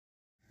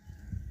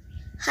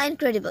Hi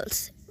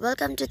Incredibles,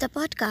 welcome to the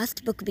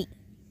podcast BookBee.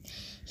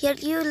 Here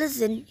you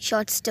listen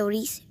short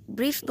stories,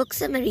 brief book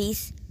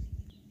summaries,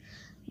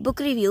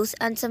 book reviews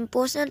and some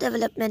personal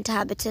development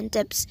habits and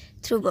tips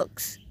through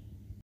books.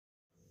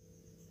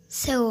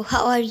 So,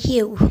 how are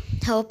you?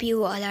 Hope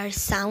you all are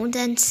sound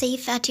and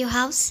safe at your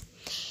house.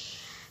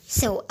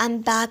 So,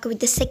 I'm back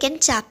with the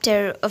second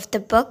chapter of the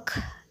book,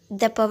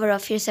 The Power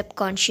of Your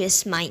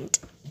Subconscious Mind.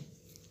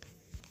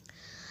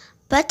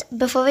 But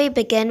before we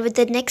begin with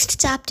the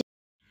next chapter,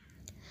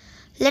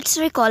 let's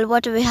recall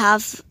what we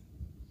have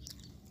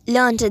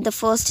learned in the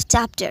first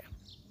chapter.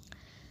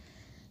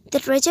 The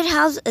treasure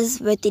house is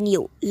within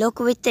you. Look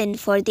within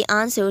for the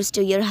answers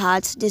to your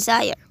heart's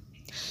desire.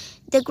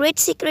 The great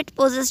secret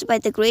possessed by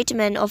the great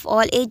men of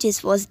all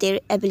ages was their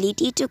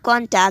ability to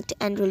contact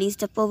and release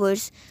the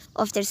powers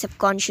of their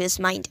subconscious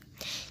mind.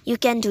 You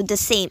can do the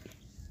same.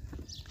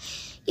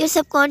 Your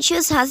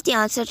subconscious has the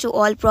answer to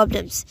all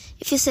problems.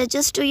 If you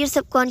suggest to your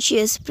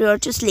subconscious prior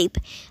to sleep,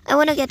 I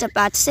want to get up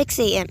at 6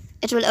 a.m.,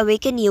 it will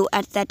awaken you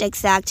at that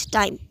exact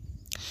time.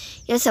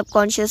 Your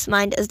subconscious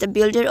mind is the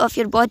builder of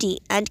your body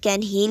and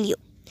can heal you.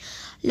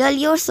 Lull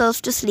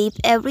yourself to sleep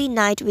every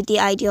night with the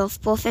idea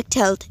of perfect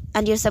health,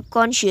 and your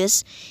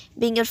subconscious,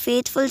 being your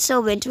faithful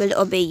servant, will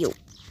obey you.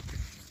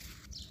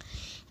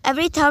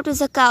 Every thought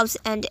is a cause,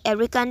 and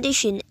every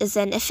condition is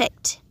an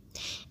effect.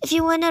 If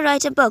you want to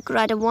write a book,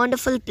 write a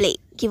wonderful play,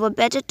 give a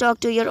better talk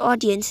to your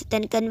audience,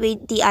 then convey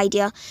the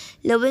idea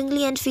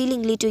lovingly and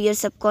feelingly to your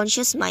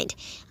subconscious mind,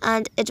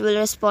 and it will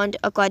respond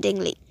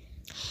accordingly.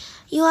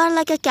 You are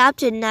like a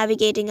captain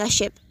navigating a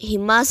ship. He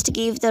must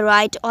give the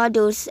right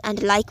orders,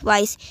 and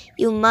likewise,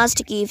 you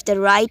must give the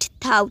right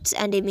thoughts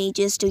and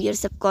images to your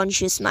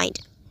subconscious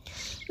mind,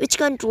 which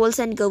controls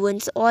and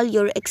governs all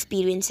your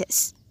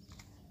experiences.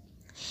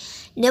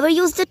 Never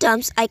use the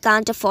terms I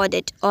can't afford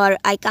it or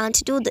I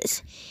can't do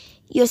this.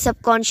 Your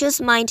subconscious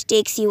mind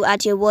takes you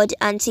at your word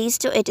and says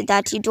to it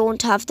that you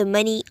don't have the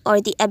money or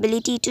the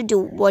ability to do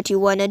what you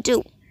want to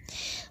do.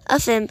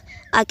 Affirm,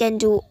 I can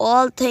do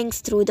all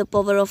things through the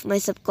power of my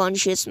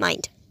subconscious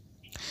mind.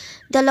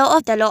 The law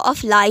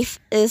of life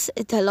is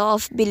the law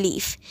of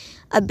belief.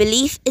 A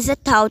belief is a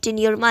thought in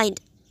your mind.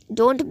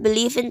 Don't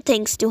believe in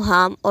things to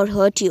harm or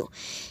hurt you.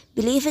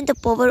 Believe in the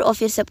power of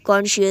your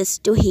subconscious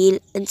to heal,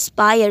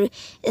 inspire,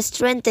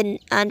 strengthen,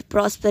 and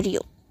prosper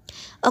you.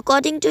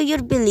 According to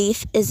your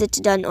belief is it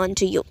done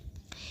unto you.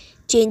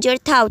 Change your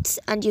thoughts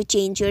and you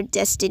change your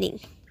destiny.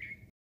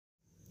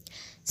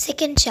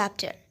 Second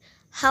chapter.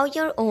 How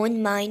your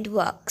own mind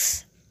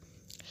works.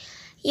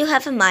 You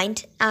have a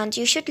mind and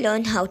you should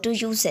learn how to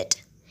use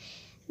it.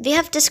 We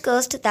have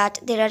discussed that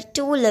there are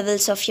two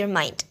levels of your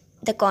mind,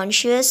 the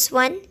conscious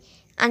one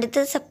and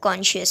the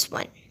subconscious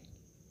one.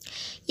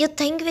 You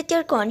think with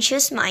your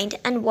conscious mind,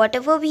 and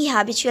whatever we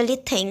habitually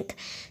think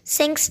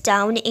sinks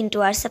down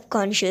into our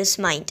subconscious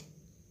mind.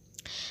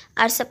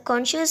 Our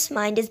subconscious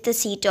mind is the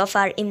seat of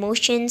our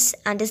emotions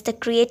and is the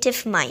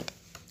creative mind.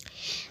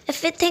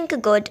 If we think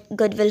good,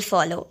 good will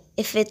follow.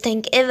 If we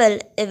think evil,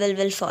 evil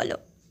will follow.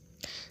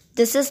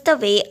 This is the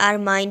way our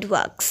mind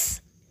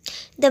works.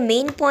 The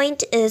main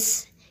point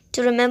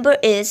to remember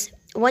is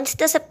once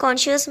the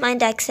subconscious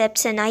mind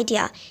accepts an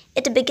idea,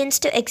 it begins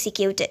to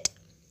execute it.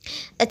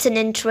 It's an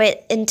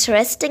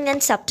interesting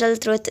and subtle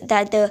truth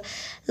that the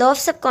law of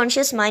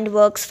subconscious mind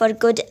works for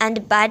good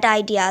and bad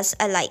ideas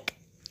alike.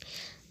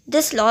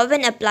 This law,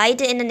 when applied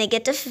in a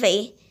negative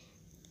way,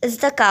 is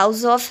the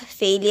cause of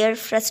failure,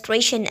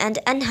 frustration, and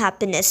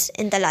unhappiness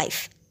in the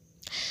life.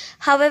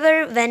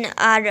 However, when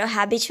our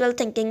habitual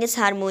thinking is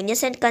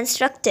harmonious and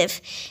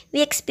constructive,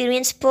 we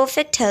experience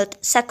perfect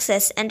health,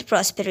 success, and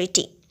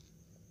prosperity.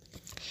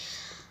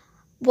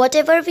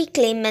 Whatever we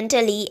claim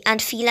mentally and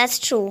feel as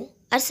true,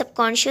 our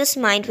subconscious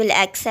mind will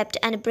accept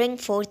and bring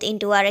forth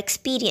into our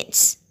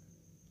experience.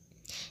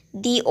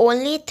 The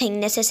only thing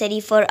necessary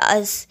for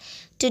us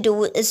to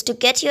do is to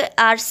get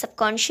our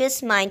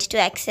subconscious mind to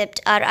accept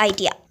our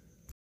idea.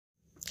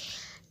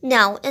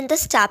 Now, in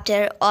this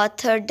chapter,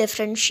 author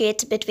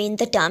differentiates between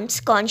the terms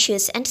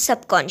conscious and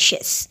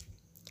subconscious.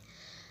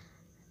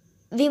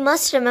 We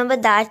must remember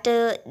that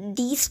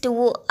these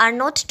two are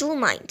not two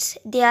minds.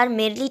 They are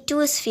merely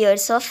two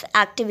spheres of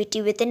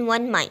activity within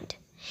one mind.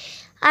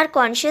 Our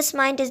conscious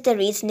mind is the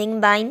reasoning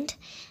mind.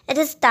 It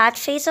is that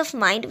phase of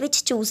mind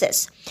which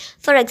chooses.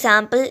 For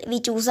example,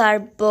 we choose our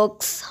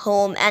books,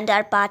 home, and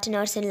our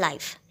partners in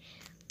life.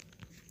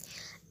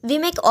 We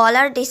make all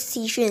our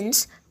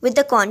decisions with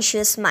the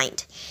conscious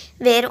mind,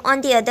 where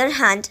on the other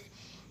hand,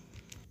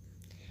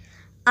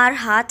 our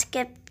heart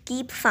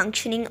keep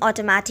functioning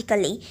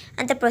automatically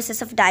and the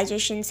process of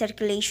digestion,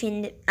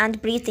 circulation,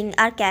 and breathing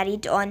are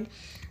carried on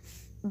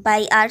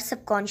by our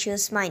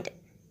subconscious mind.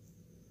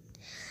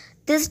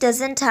 This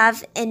doesn't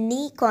have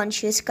any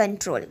conscious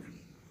control.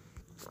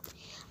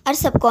 Our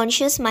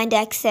subconscious mind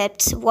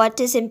accepts what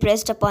is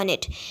impressed upon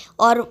it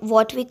or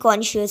what we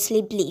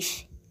consciously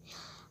believe.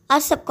 Our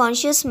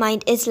subconscious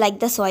mind is like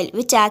the soil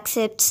which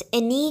accepts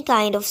any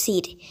kind of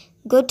seed,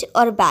 good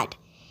or bad.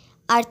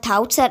 Our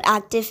thoughts are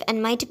active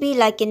and might be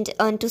likened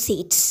unto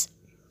seeds.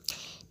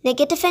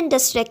 Negative and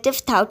destructive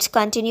thoughts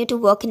continue to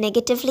work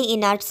negatively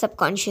in our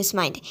subconscious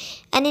mind,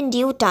 and in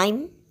due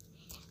time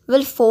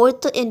will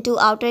forth into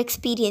outer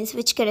experience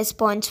which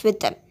corresponds with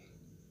them.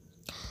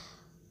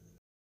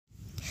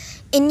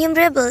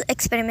 Innumerable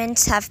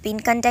experiments have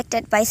been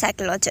conducted by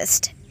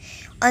psychologists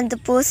on the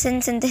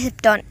persons in the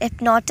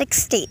hypnotic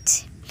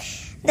state.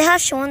 They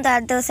have shown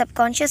that the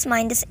subconscious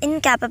mind is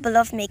incapable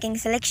of making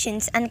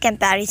selections and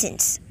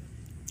comparisons.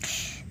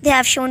 They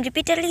have shown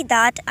repeatedly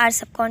that our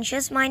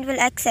subconscious mind will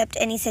accept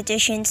any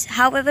suggestions,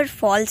 however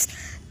false,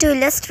 to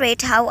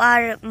illustrate how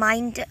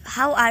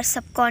our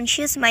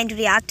subconscious mind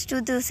reacts to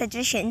the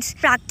suggestions.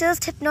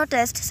 Practiced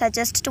hypnotist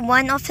suggests to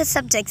one of his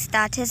subjects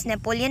that is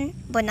Napoleon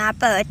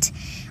Bonaparte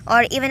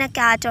or even a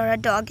cat or a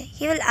dog,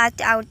 he will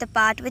act out the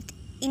part with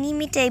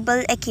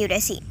inimitable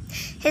accuracy.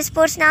 His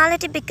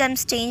personality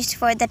becomes changed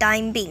for the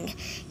time being.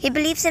 He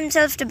believes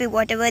himself to be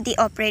whatever the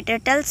operator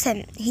tells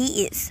him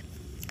he is.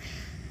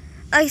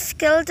 A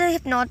skilled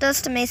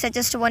hypnotist may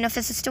suggest to one of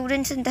his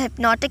students in the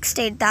hypnotic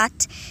state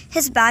that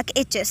his back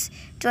itches,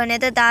 to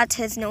another that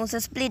his nose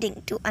is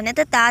bleeding, to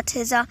another that he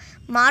is a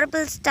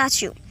marble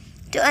statue,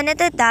 to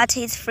another that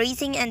he is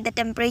freezing and the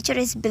temperature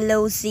is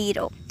below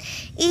zero.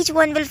 Each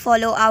one will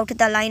follow out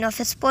the line of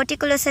his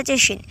particular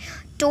suggestion,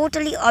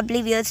 totally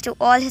oblivious to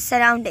all his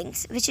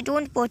surroundings, which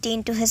don't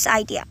pertain to his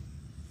idea.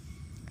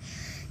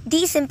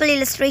 These simple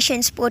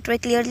illustrations portray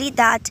clearly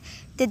that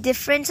the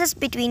differences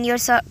between your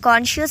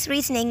conscious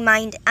reasoning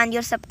mind and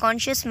your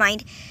subconscious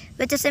mind,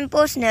 which is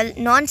impersonal,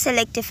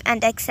 non-selective,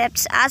 and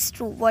accepts as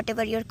true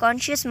whatever your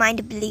conscious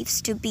mind believes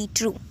to be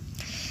true.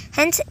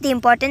 Hence, the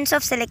importance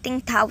of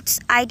selecting thoughts,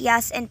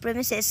 ideas, and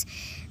premises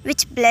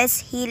which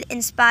bless, heal,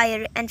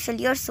 inspire, and fill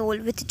your soul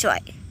with joy.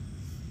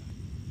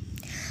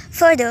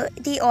 Further,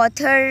 the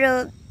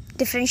author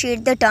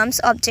differentiates the terms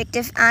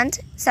objective and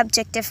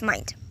subjective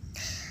mind.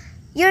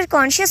 Your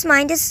conscious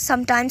mind is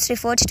sometimes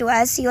referred to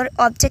as your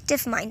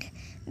objective mind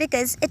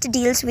because it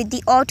deals with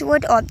the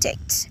outward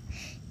objects.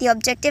 The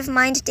objective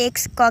mind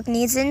takes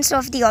cognizance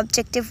of the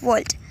objective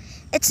world.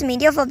 Its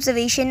media of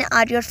observation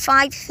are your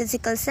 5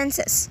 physical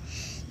senses.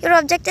 Your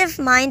objective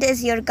mind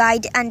is your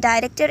guide and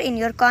director in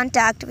your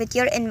contact with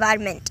your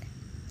environment.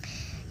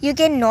 You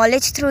gain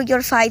knowledge through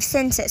your 5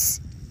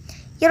 senses.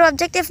 Your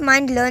objective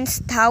mind learns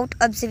thought,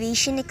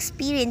 observation,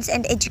 experience,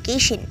 and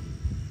education.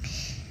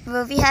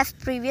 We have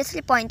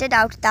previously pointed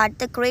out that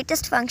the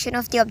greatest function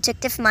of the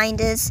objective mind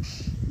is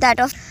that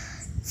of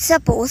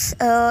suppose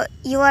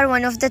you are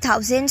one of the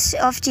thousands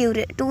of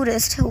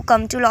tourists who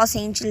come to Los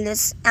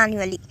Angeles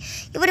annually.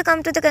 You would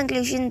come to the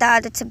conclusion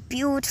that it's a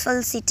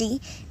beautiful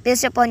city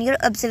based upon your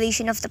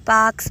observation of the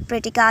parks,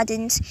 pretty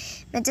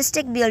gardens,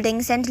 majestic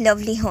buildings, and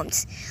lovely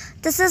homes.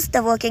 This is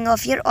the working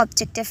of your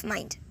objective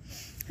mind.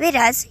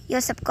 Whereas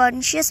your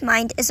subconscious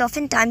mind is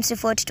oftentimes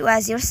referred to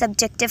as your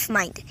subjective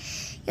mind.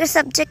 Your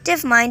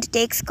subjective mind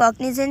takes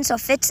cognizance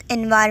of its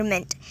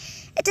environment.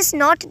 It is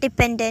not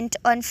dependent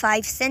on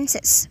 5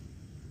 senses.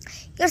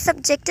 Your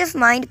subjective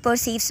mind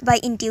perceives by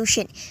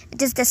intuition.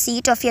 It is the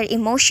seat of your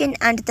emotion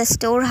and the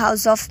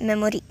storehouse of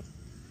memory.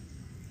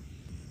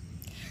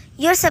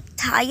 Your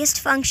highest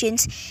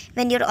functions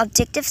when your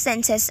objective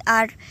senses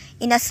are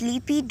in a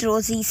sleepy,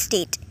 drowsy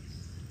state.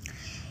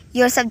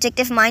 Your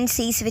subjective mind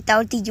sees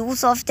without the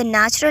use of the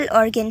natural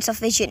organs of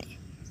vision.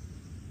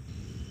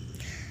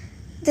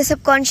 The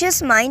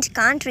subconscious mind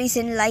can't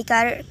reason like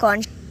our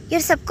conscious. Your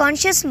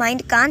subconscious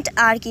mind can't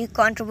argue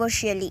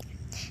controversially.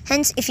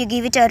 Hence, if you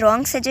give it a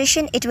wrong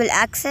suggestion, it will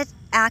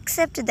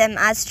accept them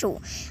as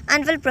true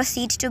and will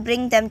proceed to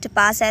bring them to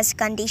pass as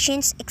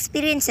conditions,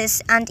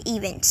 experiences, and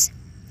events.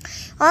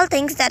 All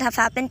things that have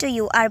happened to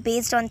you are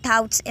based on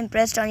thoughts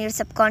impressed on your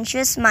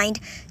subconscious mind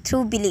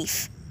through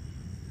belief.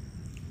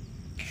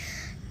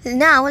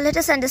 Now, let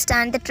us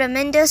understand the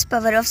tremendous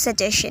power of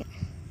suggestion.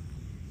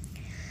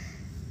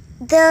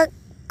 The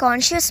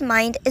conscious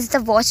mind is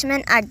the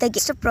watchman at the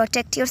gate to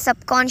protect your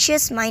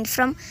subconscious mind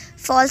from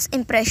false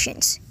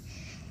impressions.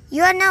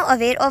 You are now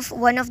aware of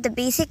one of the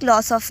basic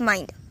laws of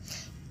mind.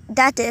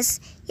 That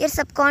is, your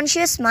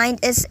subconscious mind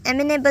is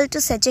amenable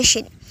to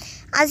suggestion.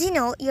 As you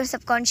know, your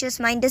subconscious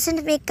mind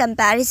doesn't make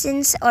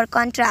comparisons or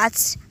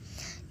contrasts.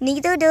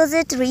 Neither does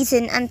it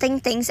reason and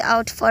think things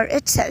out for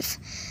itself.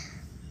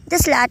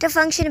 This latter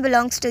function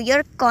belongs to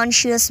your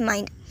conscious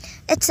mind.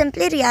 It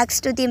simply reacts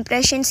to the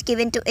impressions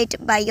given to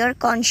it by your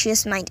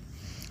conscious mind.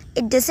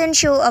 It doesn't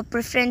show a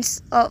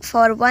preference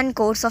for one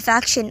course of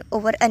action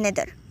over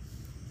another.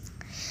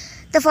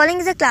 The following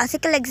is a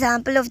classical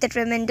example of the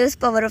tremendous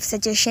power of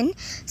suggestion.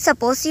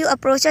 Suppose you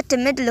approach a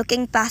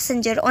timid-looking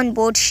passenger on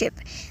board ship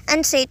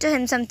and say to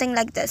him something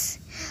like this: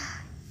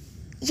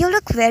 "You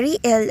look very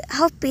ill.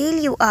 How pale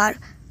you are.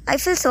 I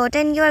feel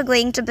certain you are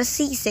going to be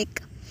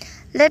seasick.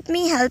 Let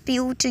me help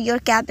you to your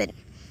cabin."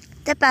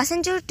 The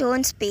passenger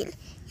turns pale.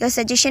 Your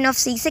suggestion of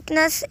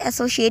seasickness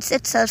associates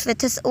itself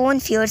with his own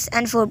fears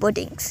and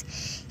forebodings.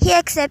 He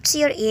accepts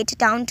your aid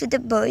down to the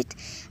berth,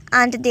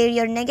 and there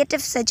your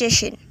negative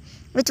suggestion,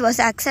 which was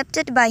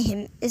accepted by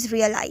him, is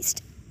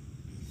realized.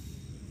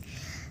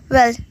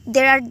 Well,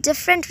 there are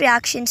different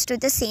reactions to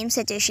the same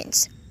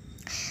suggestions.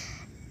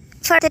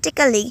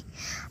 hypothetically,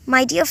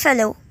 "My dear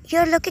fellow,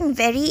 you're looking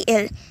very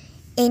ill.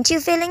 Ain't you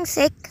feeling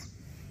sick?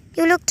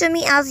 You look to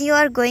me as you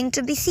are going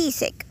to be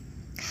seasick."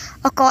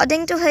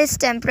 According to his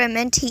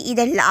temperament, he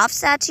either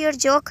laughs at your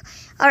joke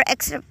or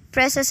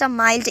expresses a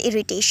mild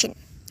irritation.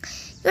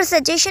 Your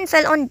suggestion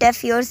fell on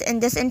deaf ears in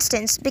this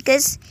instance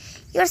because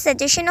your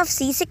suggestion of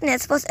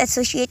seasickness was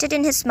associated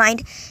in his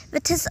mind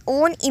with his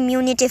own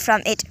immunity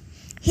from it.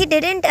 He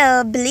didn't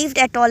believe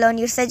at all on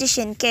your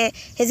suggestion that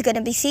he's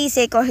gonna be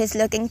seasick or he's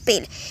looking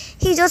pale.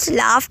 He just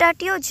laughed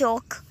at your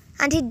joke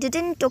and he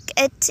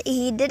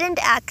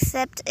didn't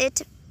accept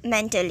it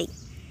mentally.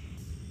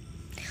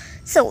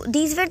 So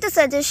these were the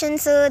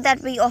suggestions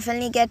that we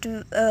often get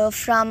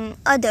from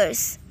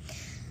others.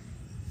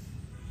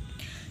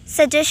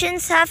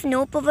 Suggestions have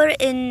no power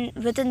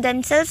within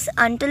themselves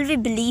until we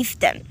believe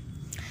them.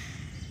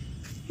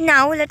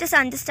 Now let us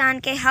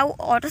understand how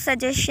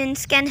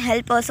auto-suggestions can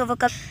help us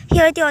overcome.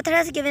 Here the author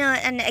has given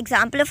an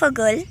example of a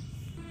girl.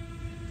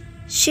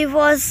 She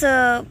was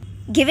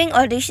giving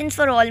auditions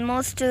for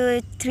almost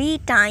 3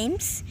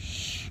 times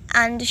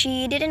and she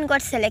didn't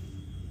got selected.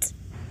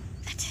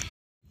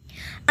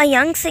 A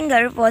young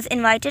singer was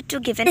invited to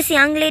give it. This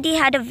young lady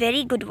had a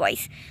very good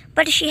voice,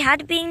 but she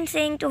had been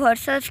saying to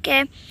herself,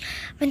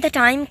 "When the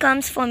time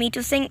comes for me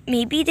to sing,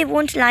 maybe they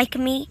won't like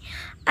me.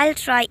 I'll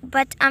try,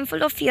 but I'm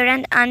full of fear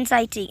and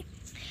anxiety."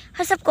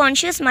 Her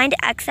subconscious mind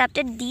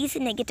accepted these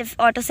negative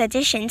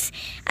auto-suggestions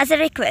as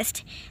a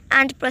request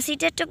and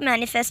proceeded to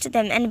manifest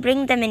them and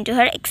bring them into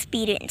her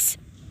experience.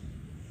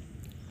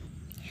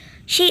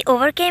 She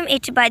overcame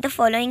it by the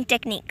following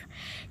technique.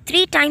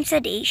 3 times a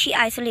day, she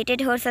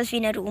isolated herself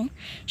in a room.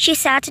 She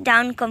sat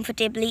down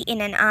comfortably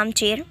in an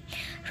armchair,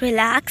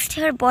 relaxed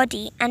her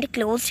body, and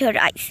closed her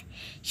eyes.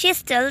 She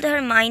stilled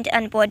her mind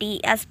and body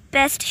as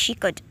best she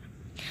could.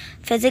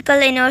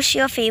 Physical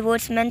inertia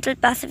favors mental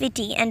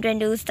passivity and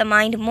renders the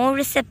mind more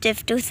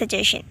receptive to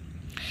suggestion.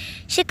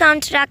 She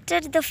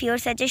counteracted the fear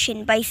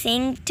suggestion by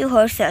saying to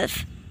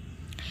herself,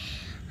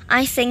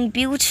 "I sing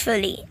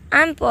beautifully.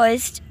 I'm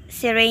poised,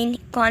 serene,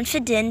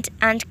 confident,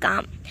 and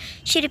calm."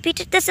 She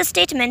repeated this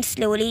statement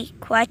slowly,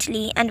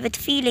 quietly, and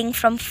with feeling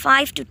from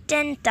 5 to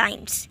 10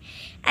 times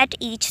at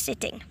each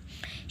sitting.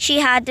 She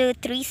had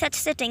 3 such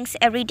sittings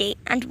every day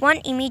and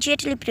one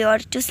immediately prior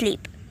to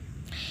sleep.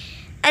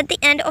 At the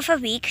end of a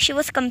week, she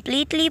was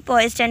completely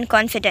poised and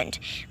confident.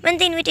 When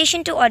the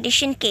invitation to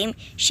audition came,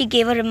 she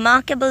gave a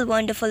remarkable,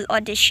 wonderful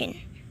audition.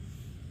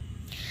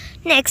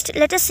 Next,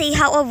 let us see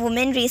how a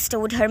woman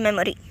restored her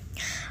memory.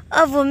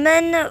 A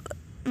woman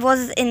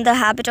was in the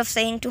habit of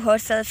saying to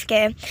herself,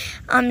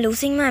 "I'm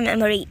losing my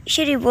memory."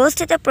 She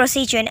reversed the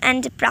procedure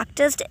and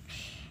practiced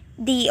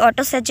the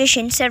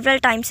auto-suggestion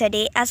several times a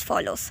day as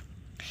follows.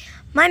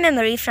 "My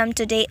memory from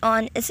today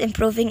on is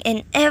improving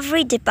in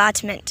every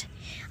department.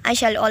 I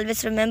shall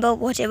always remember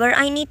whatever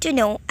I need to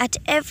know at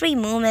every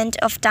moment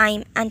of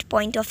time and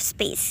point of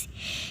space.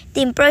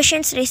 The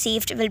impressions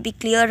received will be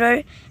clearer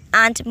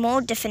and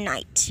more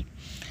definite.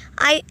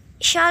 I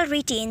shall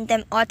retain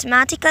them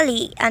automatically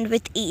and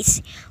with ease.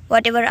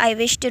 Whatever I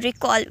wish to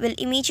recall will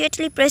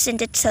immediately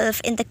present itself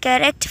in the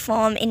correct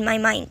form in my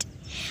mind.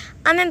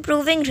 I'm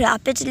improving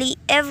rapidly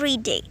every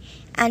day,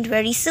 and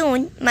very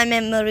soon my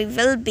memory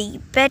will be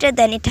better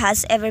than it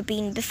has ever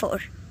been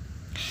before."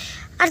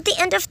 At the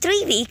end of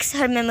 3 weeks,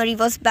 her memory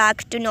was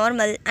back to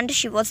normal and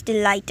she was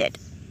delighted.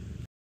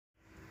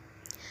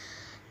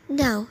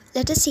 Now,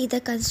 let us see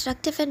the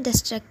constructive and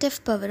destructive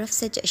power of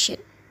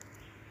suggestion.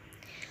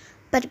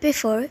 But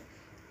before,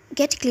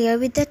 get clear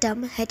with the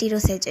term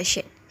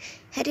heterosuggestion.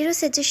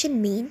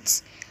 Heterosuggestion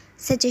means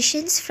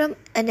suggestions from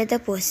another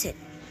person.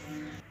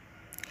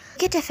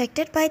 Get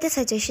affected by the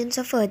suggestions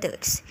of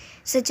others.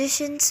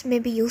 Suggestions may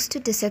be used to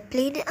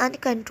discipline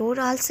and control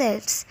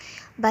ourselves,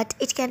 but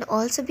it can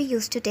also be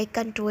used to take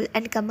control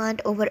and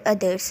command over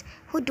others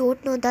who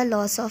don't know the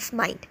laws of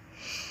mind.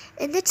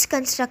 In its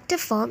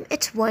constructive form,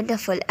 it's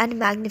wonderful and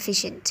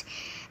magnificent.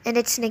 In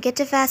its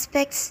negative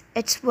aspects,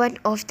 it's one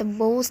of the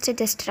most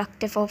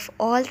destructive of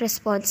all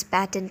response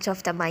patterns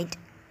of the mind,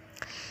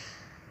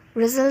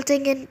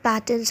 resulting in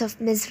patterns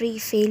of misery,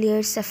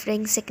 failure,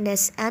 suffering,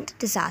 sickness, and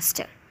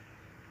disaster.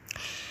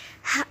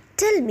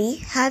 Tell me,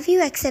 have you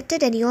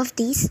accepted any of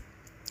these?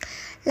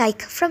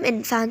 Like from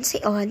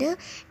infancy on,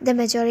 the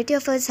majority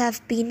of us have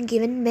been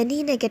given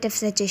many negative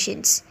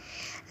suggestions.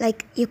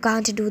 Like, you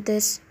can't do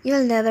this,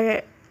 you'll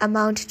never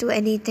amount to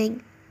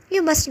anything,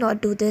 you must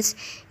not do this,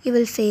 you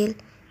will fail,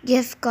 you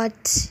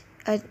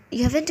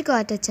haven't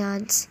got a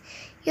chance,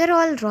 you're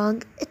all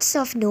wrong, it's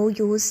of no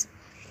use,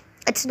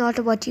 it's not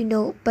what you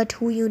know but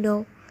who you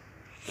know,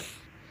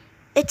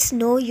 it's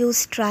no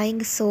use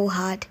trying so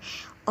hard,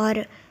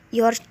 or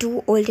you're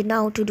too old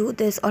now to do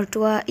this, or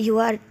you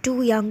are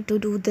too young to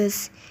do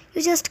this.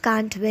 You just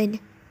can't win.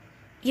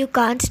 You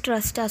can't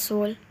trust a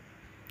soul.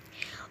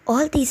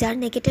 All these are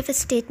negative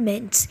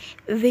statements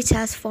which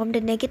has formed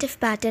a negative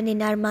pattern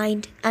in our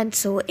mind and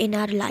so in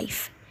our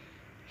life.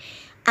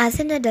 As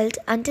an adult,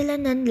 until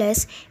and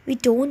unless we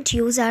don't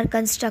use our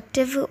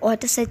constructive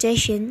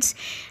auto-suggestions,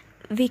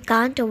 we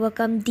can't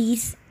overcome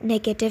these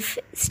negative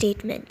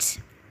statements.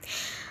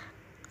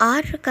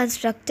 Our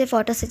constructive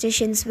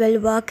autosuggestions will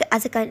work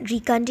as a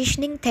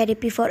reconditioning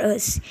therapy for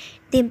us.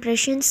 The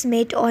impressions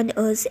made on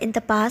us in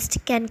the past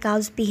can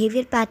cause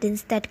behavior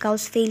patterns that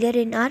cause failure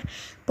in our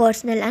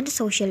personal and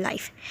social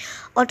life.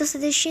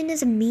 Autosuggestion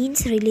is a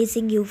means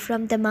releasing you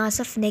from the mass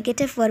of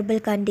negative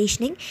verbal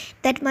conditioning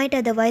that might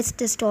otherwise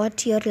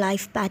distort your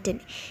life pattern,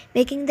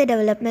 making the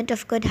development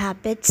of good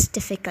habits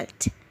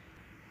difficult.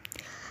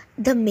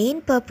 The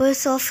main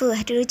purpose of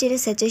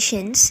heterogeneous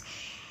suggestions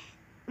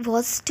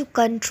was to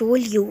control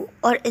you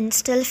or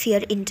instill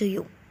fear into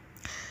you.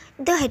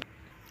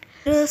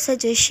 The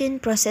suggestion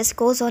process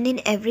goes on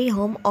in every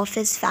home,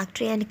 office,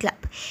 factory, and club.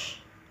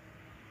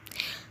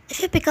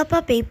 If you pick up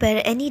a paper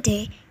any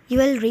day, you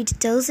will read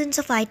dozens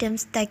of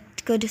items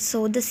that could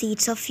sow the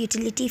seeds of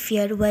futility,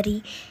 fear,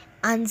 worry,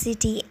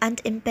 anxiety,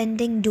 and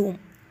impending doom.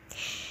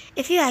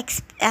 If you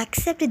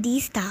accept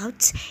these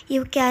thoughts,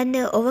 you can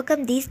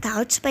overcome these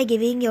thoughts by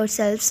giving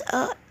yourselves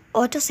a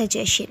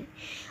autosuggestion,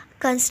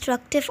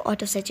 constructive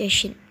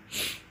autosuggestion.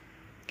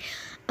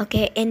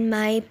 Okay, in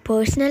my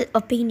personal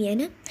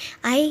opinion,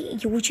 I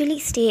usually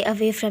stay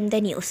away from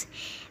the news.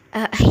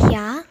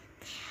 Yeah,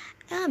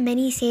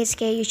 many says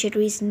okay, you should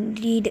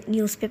read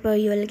newspaper.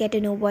 You will get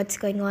to know what's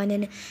going on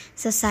in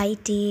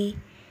society.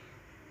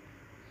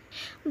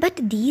 But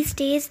these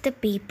days, the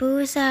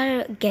papers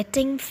are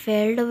getting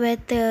filled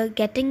with,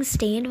 getting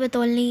stained with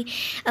only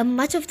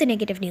much of the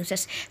negative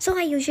news. So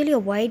I usually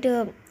avoid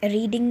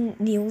reading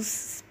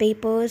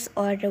newspapers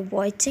or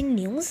watching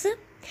news.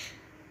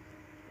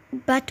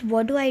 But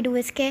what do I do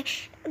is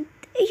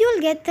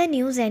you'll get the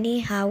news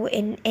anyhow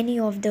in any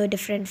of the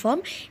different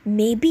form.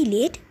 Maybe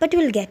late, but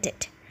you'll get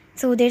it.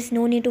 So there's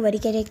no need to worry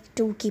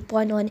to keep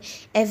on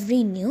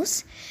every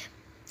news.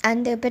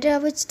 And better I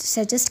would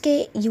suggest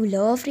you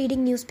love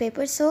reading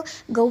newspapers, so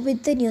go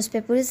with the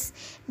newspapers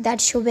that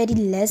show very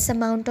less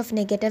amount of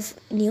negative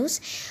news,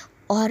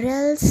 or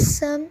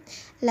else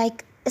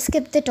like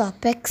skip the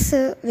topics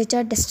which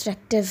are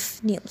destructive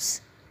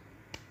news.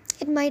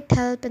 It might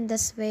help in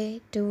this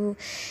way to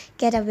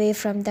get away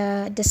from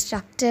the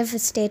destructive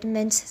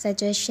statements,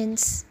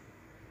 suggestions.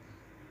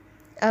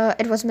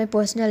 It was my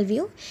personal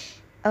view.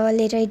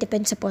 Later it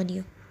depends upon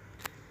you.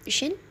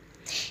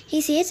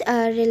 He says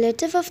a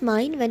relative of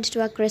mine went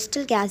to a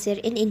crystal gazer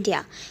in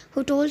India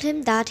who told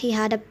him that he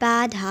had a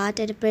bad heart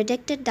and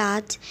predicted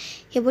that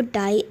he would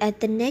die at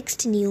the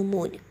next new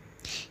moon.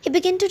 He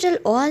began to tell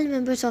all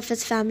members of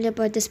his family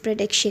about this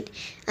prediction,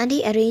 and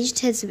he arranged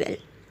his will.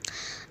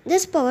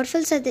 This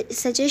powerful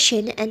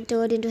suggestion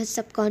entered into his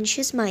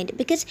subconscious mind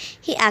because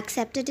he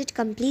accepted it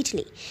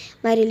completely.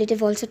 My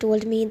relative also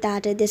told me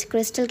that this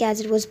crystal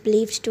gazer was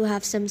believed to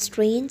have some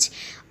strange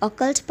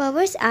occult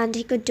powers and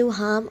he could do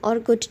harm or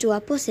good to a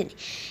person.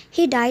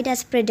 He died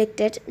as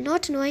predicted,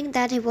 not knowing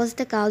that he was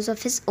the cause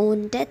of his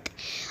own death.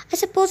 I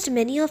suppose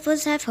many of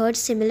us have heard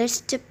similar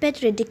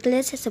stupid,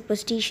 ridiculous,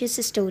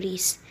 superstitious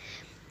stories.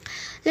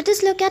 Let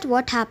us look at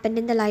what happened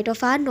in the light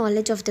of our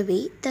knowledge of the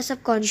way the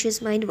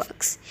subconscious mind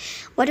works.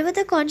 Whatever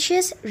the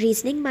conscious,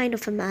 reasoning mind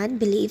of a man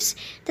believes,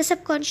 the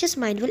subconscious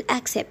mind will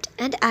accept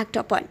and act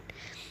upon.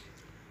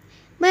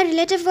 My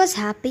relative was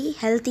happy,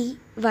 healthy,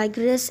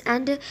 vigorous,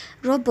 and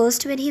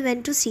robust when he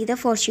went to see the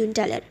fortune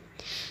teller.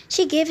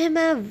 She gave him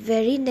a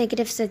very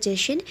negative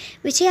suggestion,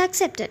 which he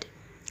accepted.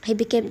 He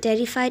became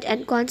terrified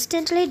and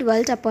constantly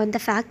dwelt upon the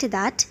fact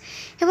that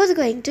he was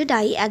going to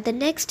die at the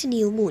next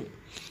new moon.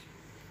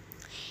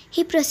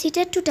 He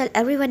proceeded to tell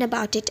everyone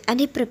about it, and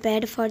he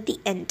prepared for the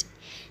end.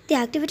 The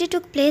activity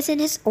took place in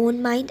his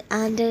own mind,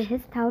 and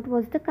his thought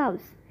was the cause.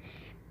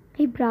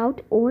 He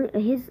brought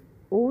his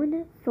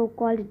own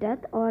so-called death,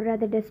 or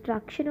rather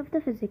destruction of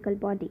the physical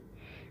body,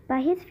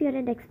 by his fear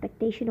and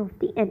expectation of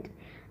the end.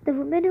 The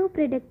woman who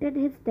predicted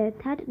his death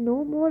had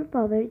no more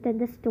power than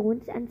the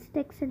stones and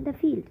sticks in the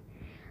field.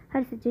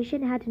 Her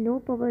suggestion had no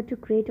power to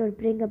create or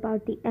bring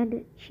about the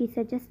end she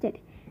suggested.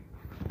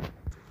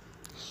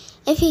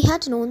 If he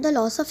had known the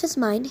loss of his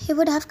mind, he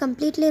would have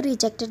completely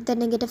rejected the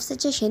negative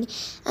suggestion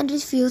and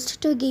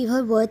refused to give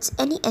her words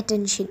any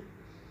attention.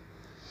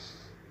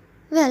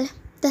 Well,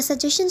 the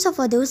suggestions of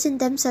others in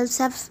themselves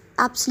have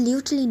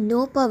absolutely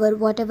no power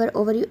whatever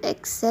over you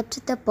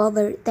except the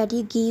power that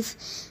you give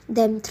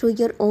them through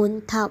your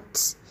own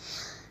thoughts.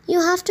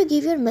 You have to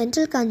give your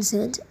mental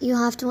consent, you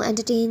have to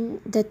entertain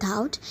the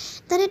thought,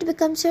 then it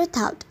becomes your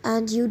thought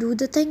and you do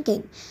the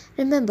thinking.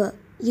 Remember,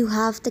 you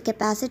have the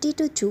capacity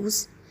to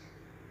choose.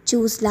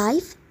 Choose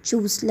life,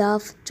 choose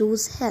love,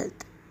 choose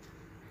health.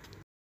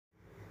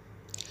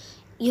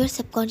 Your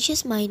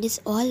subconscious mind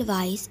is all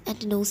wise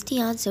and knows the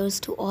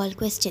answers to all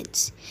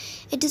questions.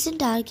 It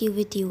doesn't argue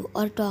with you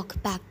or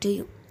talk back to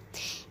you.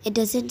 It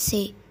doesn't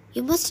say,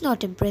 you must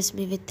not impress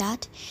me with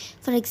that.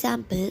 For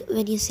example,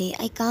 when you say,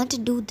 I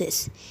can't do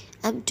this,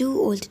 I'm too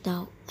old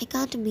now, I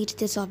can't meet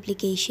this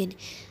obligation,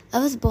 I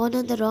was born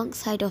on the wrong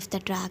side of the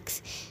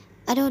tracks,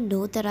 I don't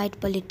know the right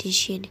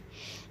politician.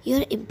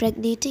 You're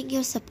impregnating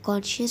your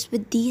subconscious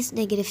with these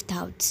negative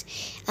thoughts,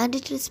 and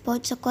it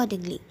responds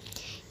accordingly.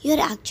 You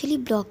are actually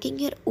blocking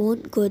your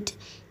own good,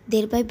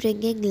 thereby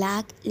bringing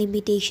lack,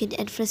 limitation,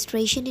 and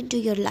frustration into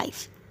your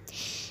life.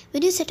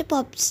 When you set up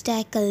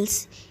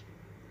obstacles,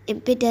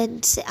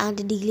 impedance,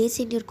 and delays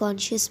in your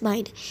conscious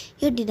mind,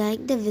 you're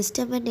denying the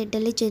wisdom and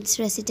intelligence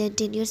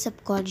resident in your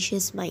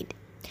subconscious mind.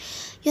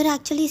 You're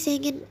actually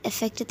saying, in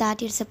effect,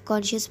 that your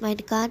subconscious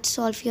mind can't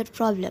solve your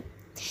problem.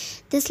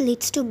 This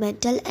leads to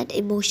mental and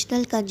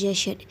emotional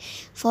congestion,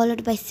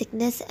 followed by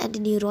sickness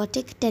and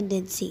neurotic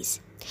tendencies.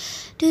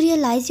 To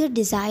realize your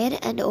desire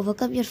and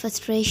overcome your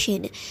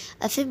frustration,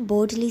 affirm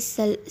boldly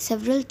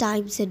several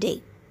times a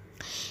day.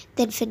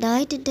 The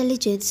infinite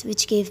intelligence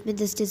which gave me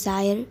this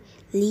desire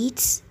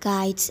leads,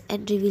 guides,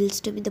 and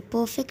reveals to me the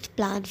perfect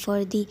plan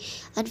for the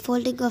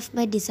unfolding of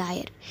my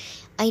desire.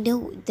 I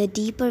know the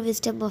deeper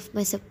wisdom of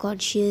my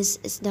subconscious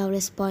is now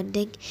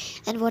responding,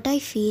 and what I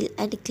feel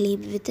and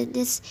claim within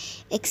is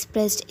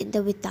expressed in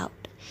the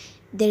without.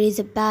 There is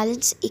a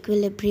balance,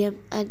 equilibrium,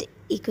 and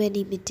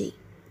equanimity.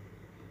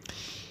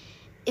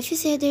 If you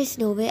say there is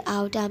no way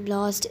out, I'm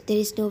lost, there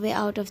is no way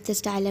out of this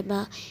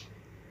dilemma,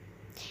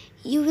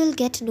 you will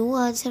get no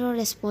answer or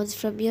response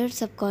from your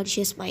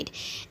subconscious mind.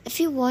 If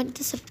you want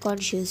the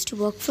subconscious to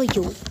work for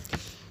you,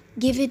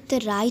 give it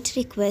the right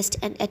request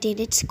and attain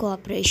its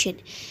cooperation.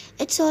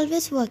 It's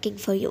always working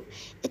for you.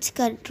 It's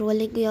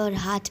controlling your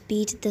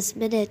heartbeat this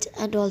minute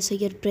and also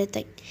your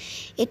breathing.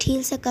 It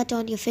heals a cut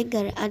on your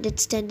finger, and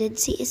its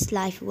tendency is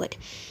lifeward,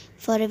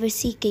 forever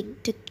seeking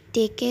to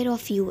take care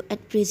of you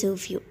and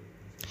preserve you.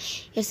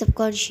 Your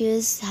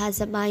subconscious has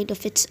a mind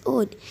of its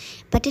own,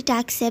 but it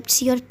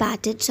accepts your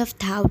patterns of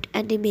thought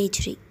and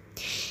imagery.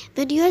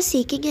 When you are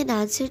seeking an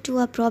answer to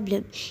a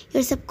problem,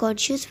 your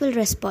subconscious will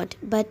respond,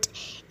 but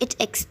it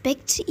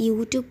expects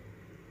you to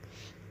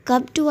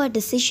come to a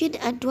decision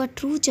and to a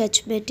true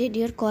judgment in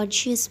your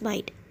conscious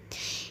mind.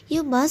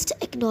 You must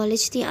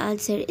acknowledge the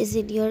answer is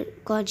in your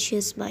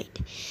conscious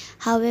mind.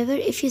 However,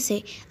 if you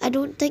say, I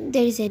don't think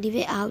there is any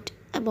way out,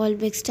 I'm all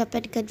mixed up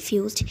and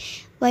confused,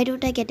 why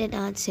don't I get an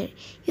answer?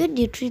 You're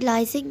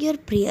neutralizing your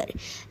prayer.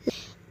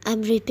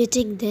 I'm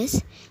repeating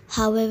this.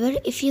 However,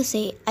 if you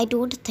say, I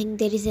don't think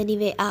there is any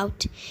way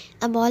out,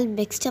 I'm all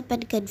mixed up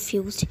and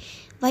confused,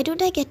 why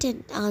don't I get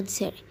an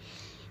answer?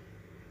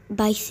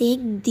 By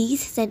saying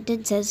these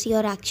sentences,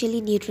 you're actually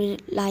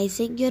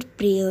neutralizing your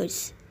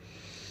prayers.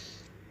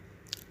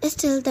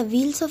 Still, the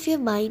wheels of your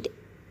mind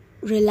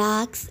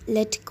relax,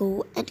 let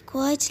go, and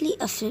quietly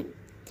affirm.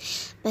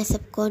 My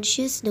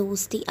subconscious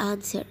knows the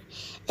answer.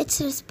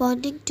 It's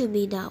responding to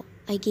me now.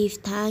 I give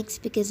thanks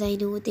because I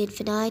know the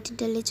infinite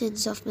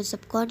intelligence of my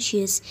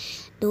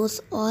subconscious knows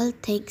all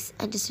things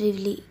and is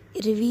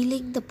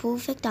revealing the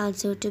perfect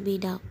answer to me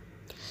now.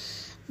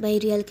 My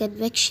real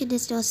conviction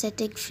is now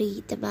setting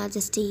free the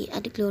majesty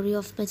and glory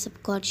of my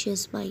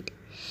subconscious mind.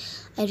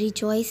 I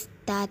rejoice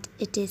that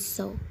it is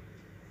so.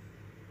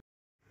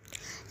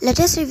 Let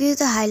us review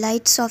the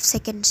highlights of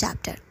second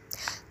chapter.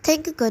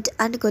 Think good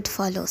and good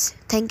follows.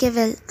 Think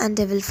evil and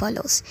evil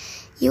follows.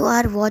 You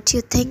are what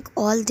you think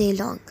all day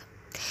long.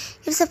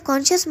 Your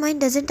subconscious mind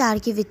doesn't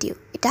argue with you.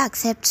 It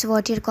accepts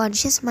what your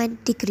conscious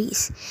mind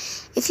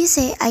decrees. If you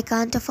say, I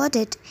can't afford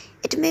it,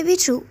 it may be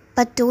true,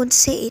 but don't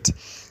say it.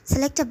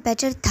 Select a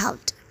better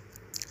thought.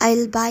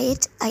 I'll buy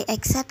it. I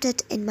accept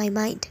it in my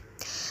mind.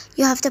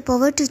 You have the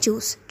power to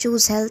choose.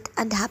 Choose health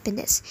and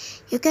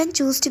happiness. You can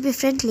choose to be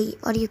friendly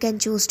or you can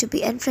choose to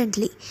be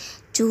unfriendly.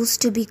 Choose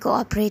to be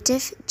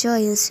cooperative,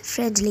 joyous,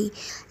 friendly,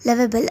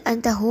 lovable,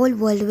 and the whole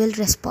world will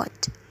respond.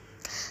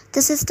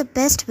 This is the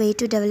best way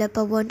to develop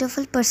a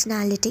wonderful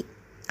personality.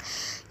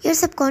 Your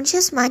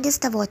subconscious mind is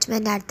the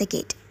watchman at the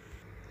gate.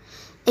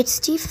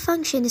 Its chief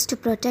function is to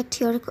protect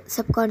your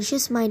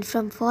subconscious mind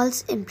from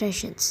false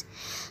impressions.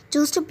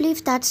 Choose to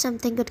believe that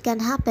something good can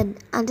happen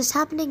and is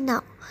happening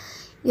now.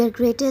 Your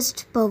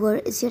greatest power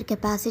is your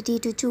capacity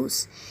to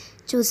choose.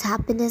 Choose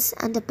happiness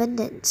and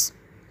abundance.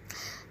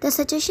 The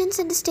suggestions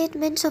and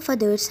statements of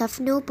others have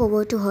no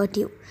power to hurt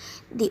you.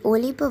 The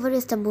only power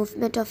is the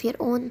movement of your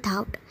own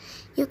thought.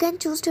 You can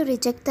choose to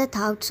reject the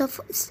thoughts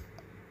of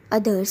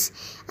others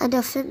and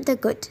affirm the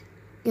good.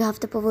 You have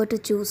the power to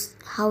choose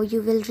how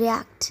you will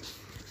react.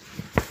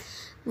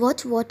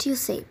 Watch what you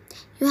say.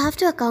 You have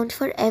to account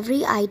for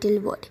every idle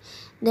word.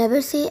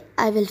 Never say,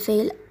 I will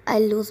fail,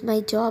 I'll lose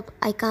my job,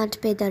 I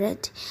can't pay the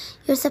rent.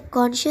 Your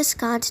subconscious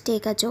can't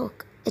take a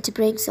joke. It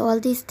brings all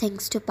these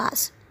things to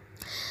pass.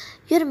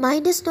 Your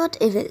mind is not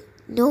evil.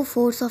 No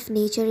force of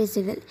nature is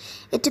evil.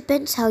 It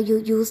depends how you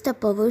use the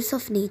powers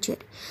of nature.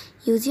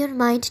 Use your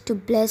mind to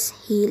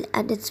bless, heal,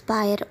 and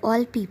inspire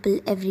all people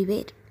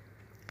everywhere.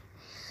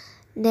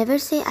 Never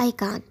say I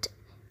can't.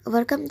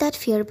 Overcome that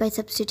fear by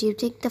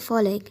substituting the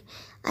following.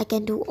 I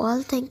can do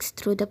all things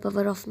through the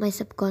power of my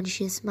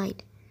subconscious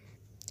mind.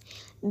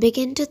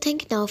 Begin to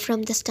think now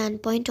from the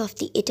standpoint of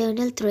the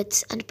eternal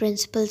truths and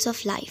principles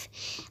of life,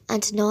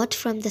 and not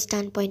from the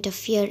standpoint of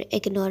fear,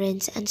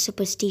 ignorance, and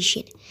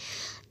superstition.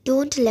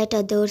 Don't let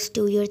others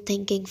do your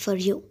thinking for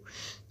you.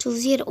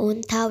 Choose your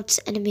own thoughts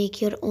and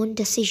make your own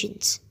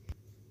decisions.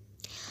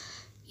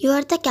 You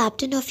are the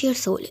captain of your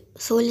soul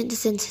in the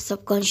sense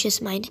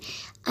subconscious mind,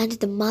 and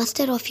the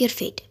master of your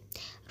fate.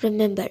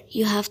 Remember,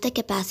 you have the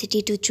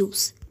capacity to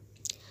choose.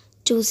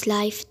 Choose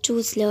life,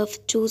 choose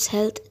love, choose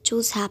health,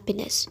 choose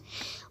happiness.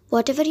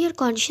 Whatever your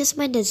conscious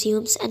mind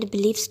assumes and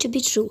believes to be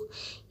true,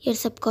 your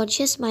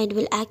subconscious mind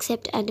will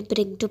accept and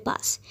bring to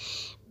pass.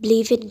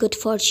 Believe in good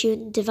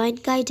fortune, divine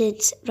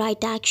guidance,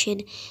 right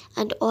action,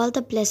 and all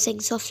the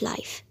blessings of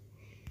life.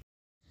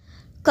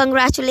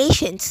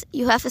 Congratulations,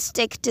 you have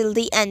stuck till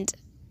the end.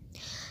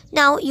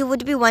 Now you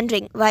would be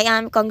wondering why I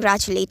am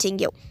congratulating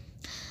you.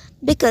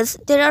 Because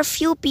there are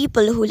few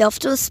people who love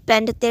to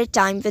spend their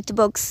time with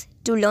books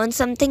to learn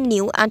something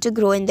new and to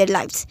grow in their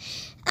lives.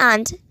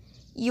 And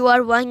you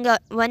are one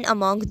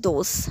among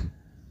those.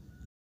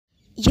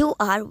 You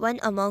are one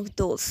among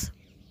those.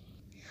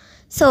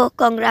 So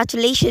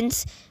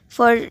congratulations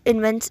for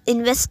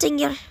investing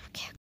your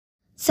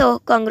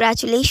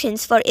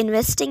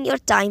investing your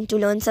time to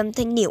learn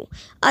something new.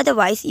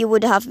 Otherwise, you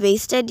would have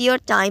wasted your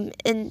time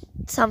in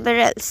somewhere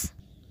else.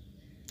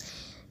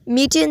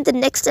 Meet you in the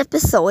next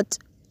episode.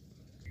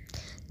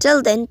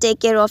 Till then, take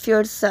care of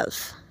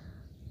yourself.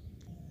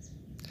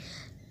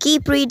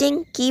 Keep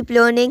reading, keep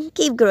learning,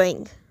 keep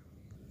growing.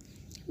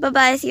 Bye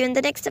bye. See you in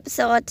the next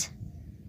episode.